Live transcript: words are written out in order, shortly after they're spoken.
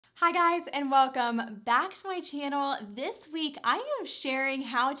Hi guys and welcome back to my channel. This week I am sharing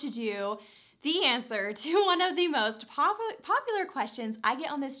how to do the answer to one of the most popular questions I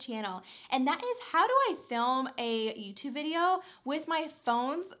get on this channel, and that is how do I film a YouTube video with my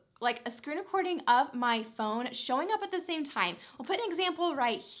phone's like a screen recording of my phone showing up at the same time. We'll put an example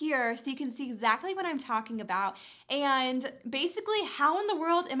right here so you can see exactly what I'm talking about, and basically how in the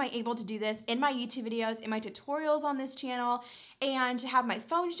world am I able to do this in my YouTube videos, in my tutorials on this channel, and to have my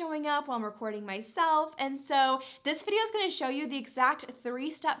phone showing up while I'm recording myself. And so this video is going to show you the exact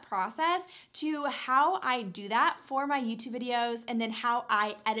 3-step process to how I do that for my YouTube videos, and then how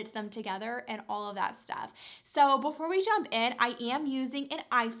I edit them together and all of that stuff. So before we jump in, I am using an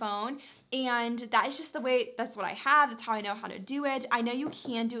iPhone, and that is just the way, that's what I have. That's how I know how to do it. I know you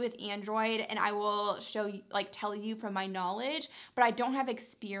can do it with Android, and I will show you, like tell you from my knowledge, but I don't have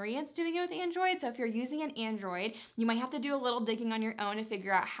experience doing it with Android. So if you're using an Android, you might have to do a little digging on your own to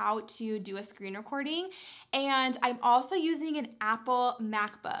figure out how to do a screen recording. And I'm also using an Apple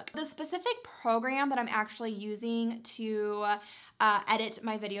MacBook. The specific program that I'm actually using to edit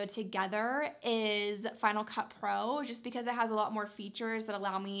my video together is Final Cut Pro, just because it has a lot more features that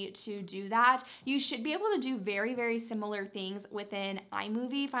allow me to do that. You should be able to do very, very similar things within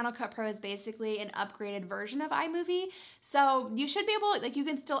iMovie. Final Cut Pro is basically an upgraded version of iMovie. So you should be able, like, you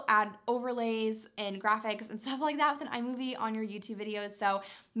can still add overlays and graphics and stuff like that within iMovie on your YouTube videos. So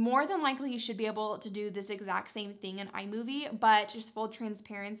more than likely you should be able to do this exact same thing in iMovie, but just full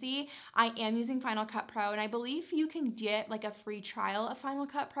transparency, I am using Final Cut Pro, and I believe you can get like a free trial of Final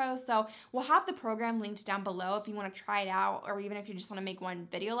Cut Pro. So we'll have the program linked down below if you want to try it out, or even if you just want to make one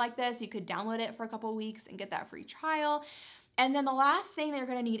video like this, you could download it for a couple weeks and get that free trial. And then the last thing that you're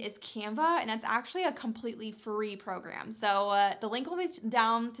going to need is Canva, and that's actually a completely free program. So the link will be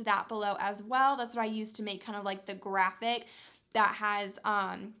down to that below as well. That's what I use to make kind of like the graphic that has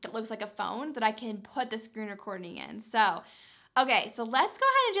that looks like a phone that I can put the screen recording in. So okay, so let's go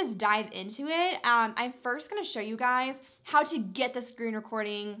ahead and just dive into it. I'm first going to show you guys how to get the screen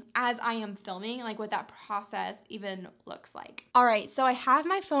recording as I am filming, like what that process even looks like. All right, so I have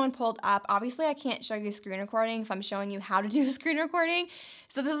my phone pulled up. Obviously, I can't show you screen recording if I'm showing you how to do a screen recording.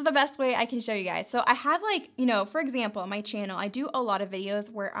 So this is the best way I can show you guys. So I have, like, you know, for example, my channel, I do a lot of videos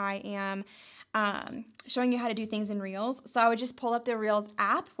where I am showing you how to do things in Reels. So I would just pull up the Reels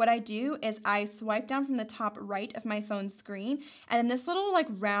app. What I do is I swipe down from the top right of my phone screen, and then this little like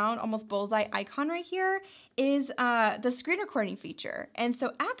round, almost bullseye icon right here is the screen recording feature. And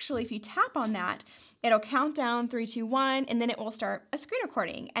so actually if you tap on that, it'll count down 3, 2, 1, and then it will start a screen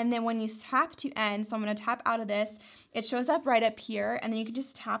recording. And then when you tap to end, so I'm going to tap out of this, it shows up right up here, and then you can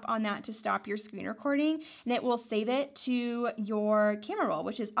just tap on that to stop your screen recording, and it will save it to your camera roll,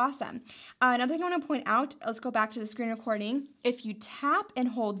 which is awesome. Another thing I want to point out, let's go back to the screen recording. If you tap and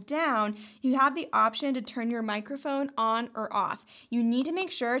hold down, you have the option to turn your microphone on or off. You need to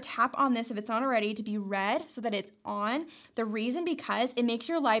make sure, tap on this if it's not already, to be red so that it's on. The reason, because it makes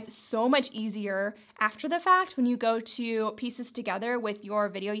your life so much easier after the fact when you go to piece this together with your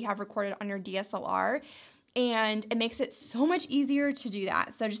video you have recorded on your DSLR. And it makes it so much easier to do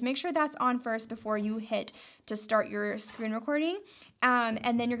that. So just make sure that's on first before you hit to start your screen recording,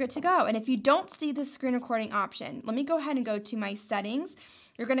 and then you're good to go. And if you don't see the screen recording option, let me go ahead and go to my settings.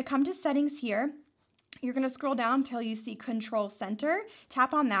 You're going to come to settings here. You're going to scroll down until you see Control Center.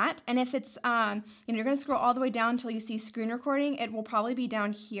 Tap on that, and if it's, you're going to scroll all the way down until you see Screen Recording. It will probably be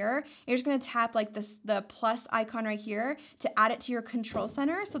down here. You're just going to tap like this, the plus icon right here, to add it to your Control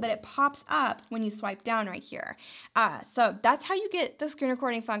Center so that it pops up when you swipe down right here. So that's how you get the screen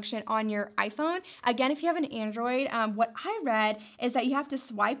recording function on your iPhone. Again, if you have an Android, what I read is that you have to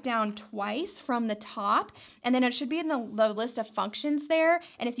swipe down twice from the top, and then it should be in the list of functions there.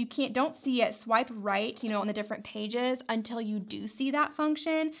 And if you don't see it, swipe right, you know, on the different pages until you do see that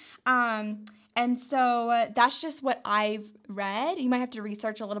function. And so that's just what I've read. You might have to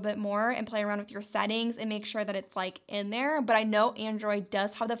research a little bit more and play around with your settings and make sure that it's like in there. But I know Android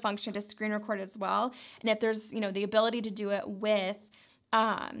does have the function to screen record as well. And if there's, you know, the ability to do it with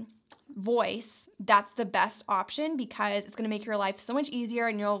voice, that's the best option, because it's going to make your life so much easier,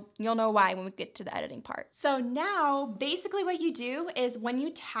 and you'll know why when we get to the editing part. So now basically what you do is when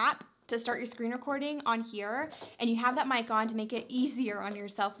you tap to start your screen recording on here, and you have that mic on to make it easier on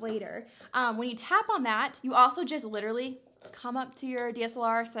yourself later. When you tap on that, you also just literally come up to your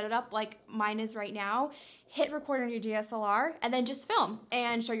DSLR, set it up like mine is right now, hit record on your DSLR, and then just film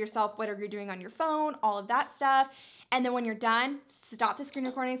and show yourself whatever you're doing on your phone, all of that stuff. And then when you're done, stop the screen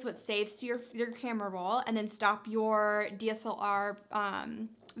recording so it saves to your camera roll, and then stop your DSLR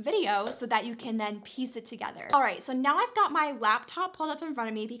video so that you can then piece it together. All right, so now I've got my laptop pulled up in front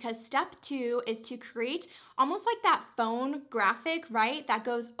of me because step 2 is to create almost like that phone graphic, right? That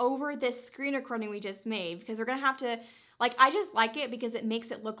goes over this screen recording we just made, because we're gonna have to, like, I just like it because it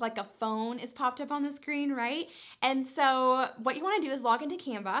makes it look like a phone is popped up on the screen, right? And so what you wanna do is log into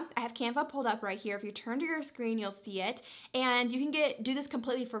Canva. I have Canva pulled up right here. If you turn to your screen, you'll see it. And you can do this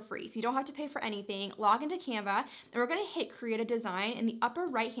completely for free. So you don't have to pay for anything. Log into Canva, and we're gonna hit Create a Design in the upper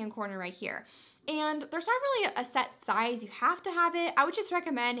right-hand corner right here. And there's not really a set size you have to have it. I would just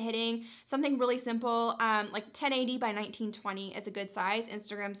recommend hitting something really simple, like 1080 by 1920 is a good size.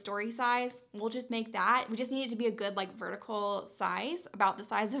 Instagram story size, we'll just make that. We just need it to be a good like vertical size, about the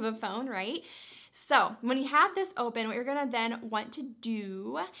size of a phone, right? So when you have this open, what you're gonna then want to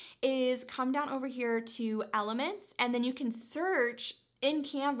do is come down over here to elements, and then you can search in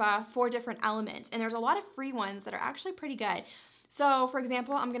Canva for different elements. And there's a lot of free ones that are actually pretty good. So for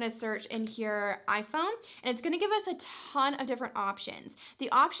example, I'm gonna search in here iPhone, and it's gonna give us a ton of different options. The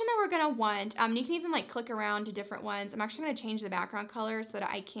option that we're gonna want, you can even like click around to different ones. I'm actually gonna change the background color so that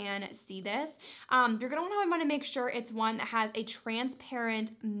I can see this. You're gonna wanna make sure it's one that has a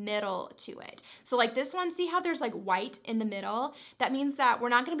transparent middle to it. So like this one, see how there's like white in the middle? That means that we're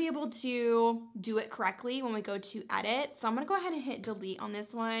not gonna be able to do it correctly when we go to edit. So I'm gonna go ahead and hit delete on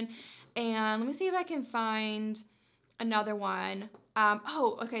this one. And let me see if I can find another one.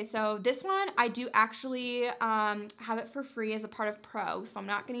 Okay, so this one, I do actually have it for free as a part of Pro, so I'm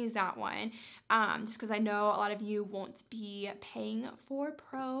not gonna use that one, just because I know a lot of you won't be paying for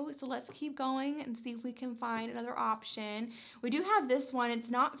Pro, so let's keep going and see if we can find another option. We do have this one.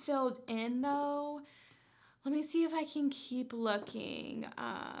 It's not filled in though. Let me see if I can keep looking,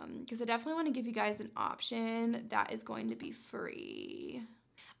 because I definitely want to give you guys an option that is going to be free.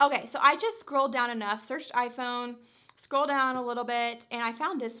 Okay, so I just scrolled down enough, searched iPhone, scroll down a little bit, and I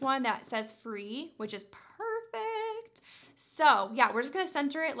found this one that says free, which is perfect. So yeah, we're just gonna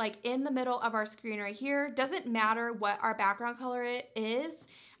center it like in the middle of our screen right here. Doesn't matter what our background color it is,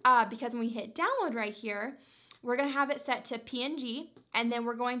 because when we hit download right here, we're gonna have it set to PNG, and then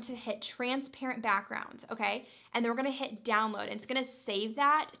we're going to hit transparent background, okay? And then we're gonna hit download, and it's gonna save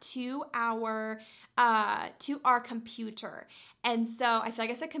that to our computer. And so I feel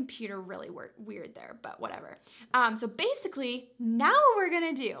like I said computer really weird there, but whatever. So basically, now what we're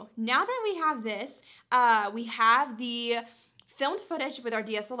gonna do, now that we have this, we have the filmed footage with our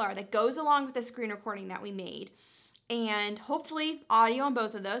DSLR that goes along with the screen recording that we made, and hopefully audio on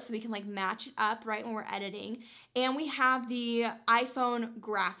both of those so we can like match it up right when we're editing. And we have the iPhone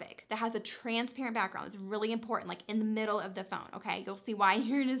graphic that has a transparent background. It's really important, like in the middle of the phone, okay? You'll see why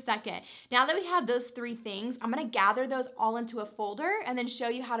here in a second. Now that we have those three things, I'm gonna gather those all into a folder and then show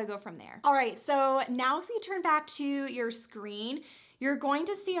you how to go from there. All right, so now if you turn back to your screen, you're going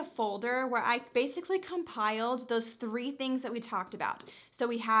to see a folder where I basically compiled those three things that we talked about. So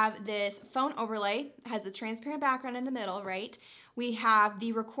we have this phone overlay, has a transparent background in the middle, right? We have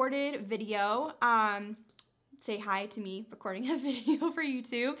the recorded video, say hi to me recording a video for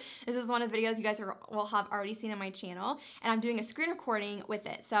YouTube. This is one of the videos you guys will have already seen on my channel, and I'm doing a screen recording with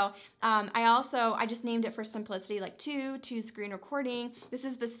it. So I just named it for simplicity, like to screen recording. This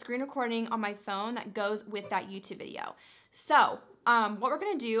is the screen recording on my phone that goes with that YouTube video. So what we're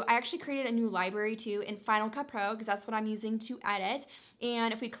gonna do, I actually created a new library too in Final Cut Pro because that's what I'm using to edit.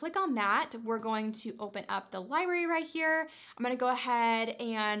 And if we click on that, we're going to open up the library right here. I'm gonna go ahead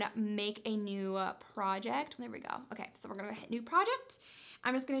and make a new project. There we go. Okay, so we're gonna hit new project.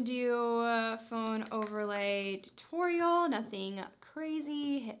 I'm just gonna do a phone overlay tutorial, nothing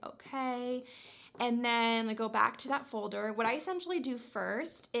crazy, hit okay. And then I go back to that folder. What I essentially do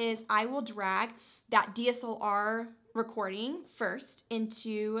first is I will drag that DSLR recording first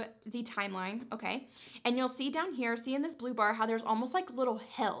into the timeline, okay? And you'll see down here, see in this blue bar how there's almost like little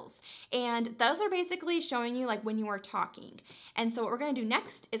hills. And those are basically showing you like when you are talking. And so what we're gonna do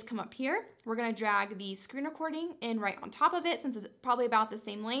next is come up here. We're gonna drag the screen recording in right on top of it since it's probably about the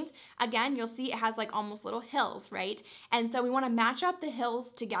same length. Again, you'll see it has like almost little hills, right? And so we wanna match up the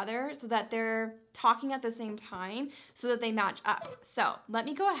hills together so that they're talking at the same time so that they match up. So let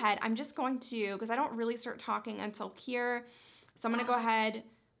me go ahead. I'm just going to, because I don't really start talking until here. So I'm gonna go ahead,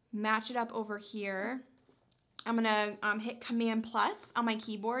 match it up over here. I'm gonna hit Command plus on my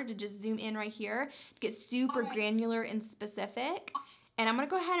keyboard to just zoom in right here to get super granular and specific. And I'm gonna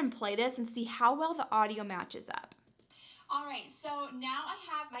go ahead and play this and see how well the audio matches up. All right, so now I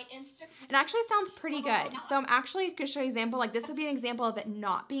have my Instagram. It actually sounds pretty good. So I'm actually going to show you an example. Like this would be an example of it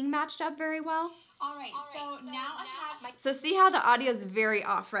not being matched up very well. All right, so now I have my... So see how the audio is very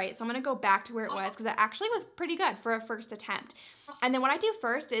off, right? So I'm going to go back to where it was because it actually was pretty good for a first attempt. And then what I do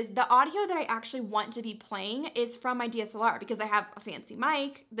first is the audio that I actually want to be playing is from my DSLR because I have a fancy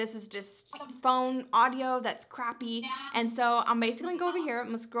mic. This is just phone audio that's crappy. And so I'm basically going to go over here. I'm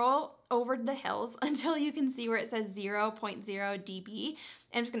going to scroll over the hills until you can see where it says 0.0 dB. And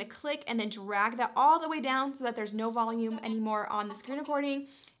I'm just going to click and then drag that all the way down so that there's no volume anymore on the screen recording.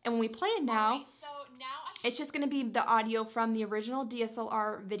 And when we play it now, it's just going to be the audio from the original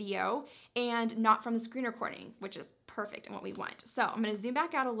DSLR video and not from the screen recording, which is perfect and what we want. So I'm going to zoom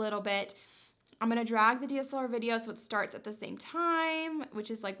back out a little bit. I'm going to drag the DSLR video so it starts at the same time,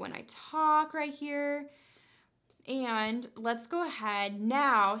 which is like when I talk right here. And let's go ahead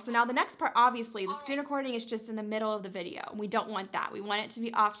now. So now the next part, obviously, the screen recording is just in the middle of the video. We don't want that. We want it to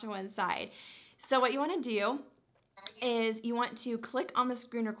be off to one side. So what you want to do is you want to click on the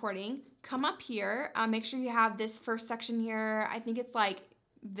screen recording, come up here, make sure you have this first section here. I think it's like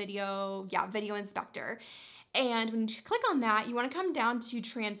video, video inspector. And when you click on that, you want to come down to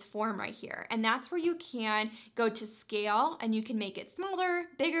transform right here. And that's where you can go to scale and you can make it smaller,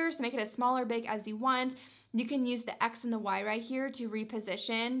 bigger, so make it as small or big as you want. You can use the X and the Y right here to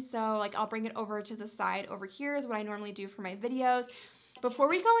reposition. So like I'll bring it over to the side over here is what I normally do for my videos. Before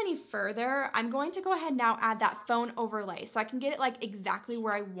we go any further, I'm going to go ahead now add that phone overlay so I can get it like exactly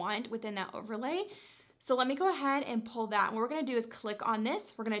where I want within that overlay. So let me go ahead and pull that. And what we're going to do is click on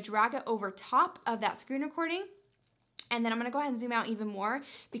this. We're going to drag it over top of that screen recording. And then I'm going to go ahead and zoom out even more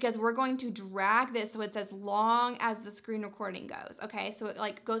because we're going to drag this so it's as long as the screen recording goes. Okay, so it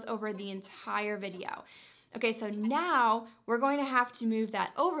like goes over the entire video. Okay, so now we're going to have to move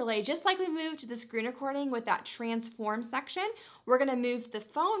that overlay just like we moved the screen recording with that transform section. We're going to move the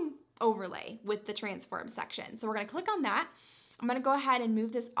phone overlay with the transform section. So we're going to click on that. I'm going to go ahead and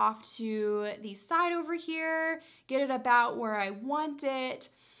move this off to the side over here, get it about where I want it.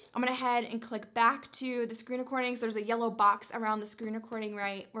 I'm going to head and click back to the screen recording. So there's a yellow box around the screen recording,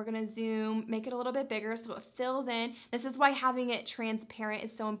 right? We're going to zoom, make it a little bit bigger so it fills in. This is why having it transparent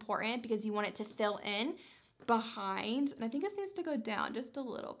is so important because you want it to fill in behind. And I think this needs to go down just a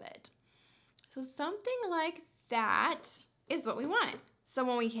little bit. So something like that is what we want. So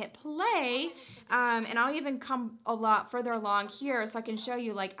when we hit play, and I'll even come a lot further along here so I can show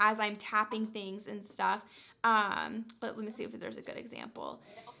you like as I'm tapping things and stuff. But let me see if there's a good example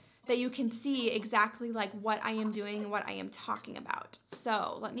that you can see exactly like what I am doing and what I am talking about.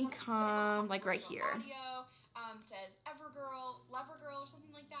 So let me come like right here. Audio says Evergirl, Lovergirl or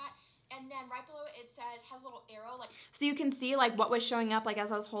something like that. And then right below it says, has a little arrow. Like so you can see like what was showing up like as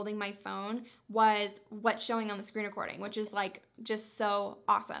I was holding my phone was what's showing on the screen recording, which is like just so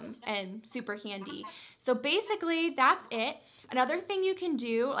awesome and super handy. So basically that's it. Another thing you can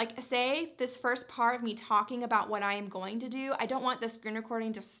do, like say this first part of me talking about what I am going to do, I don't want the screen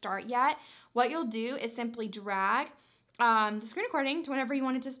recording to start yet. What you'll do is simply drag the screen recording to whenever you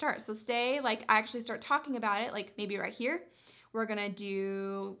want it to start. So say like I actually start talking about it, like maybe right here. We're gonna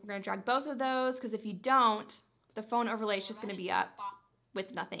drag both of those because if you don't, the phone overlay is just gonna be up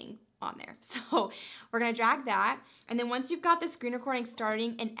with nothing on there. So we're gonna drag that. And then once you've got the screen recording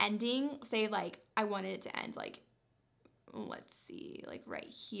starting and ending, say like I wanted it to end like, let's see, like right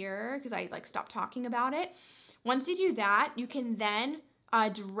here, because I like stopped talking about it. Once you do that, you can then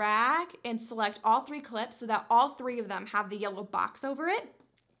drag and select all three clips so that all three of them have the yellow box over it.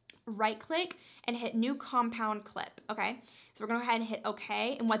 Right click and hit new compound clip, okay? So we're gonna go ahead and hit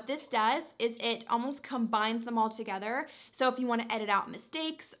okay. And what this does is it almost combines them all together. So if you wanna edit out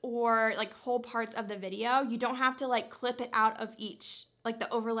mistakes or like whole parts of the video, you don't have to like clip it out of each, like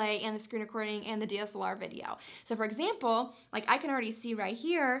the overlay and the screen recording and the DSLR video. So for example, like I can already see right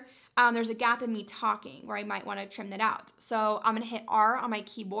here, there's a gap in me talking where I might wanna trim that out. So I'm gonna hit R on my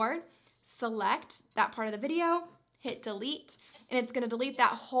keyboard, select that part of the video, hit delete, and it's gonna delete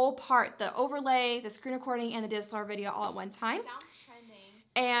that whole part, the overlay, the screen recording, and the DSLR video all at one time. Sounds trending.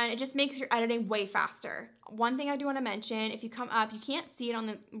 And it just makes your editing way faster. One thing I do wanna mention, if you come up, you can't see it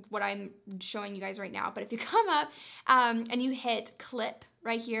on what I'm showing you guys right now, but if you come up and you hit clip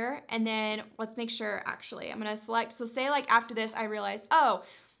right here, and then let's make sure, actually, I'm gonna select, so say like after this, I realize, oh,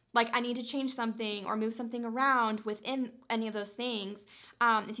 like I need to change something or move something around within any of those things.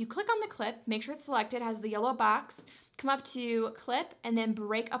 If you click on the clip, make sure it's selected, has the yellow box, come up to clip and then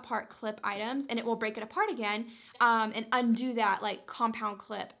break apart clip items and it will break it apart again and undo that like compound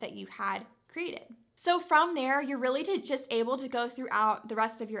clip that you had created. So from there, you're really just able to go throughout the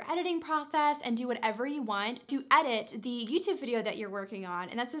rest of your editing process and do whatever you want to edit the YouTube video that you're working on.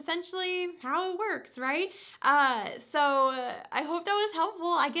 And that's essentially how it works, right? So I hope that was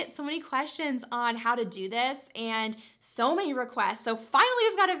helpful. I get so many questions on how to do this and so many requests. So finally,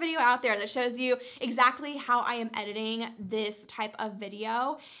 we've got a video out there that shows you exactly how I am editing this type of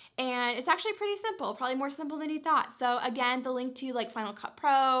video. And it's actually pretty simple, probably more simple than you thought. So again, the link to like Final Cut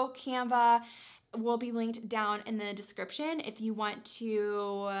Pro, Canva, will be linked down in the description if you want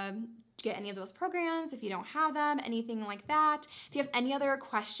to get any of those programs, if you don't have them, anything like that. If you have any other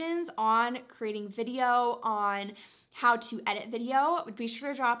questions on creating video, on how to edit video, be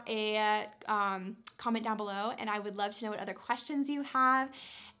sure to drop a comment down below, and I would love to know what other questions you have.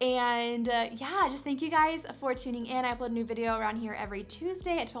 And yeah, just thank you guys for tuning in. I upload a new video around here every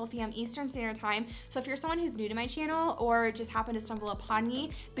Tuesday at 12 p.m. Eastern Standard Time. So if you're someone who's new to my channel or just happen to stumble upon me,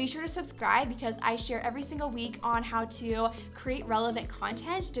 be sure to subscribe because I share every single week on how to create relevant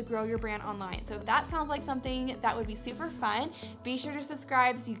content to grow your brand online. So if that sounds like something that would be super fun, be sure to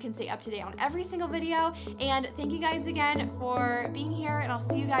subscribe so you can stay up to date on every single video. And thank you guys again for being here, and I'll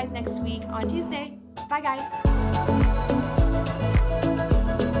see you guys next week on Tuesday. Bye guys.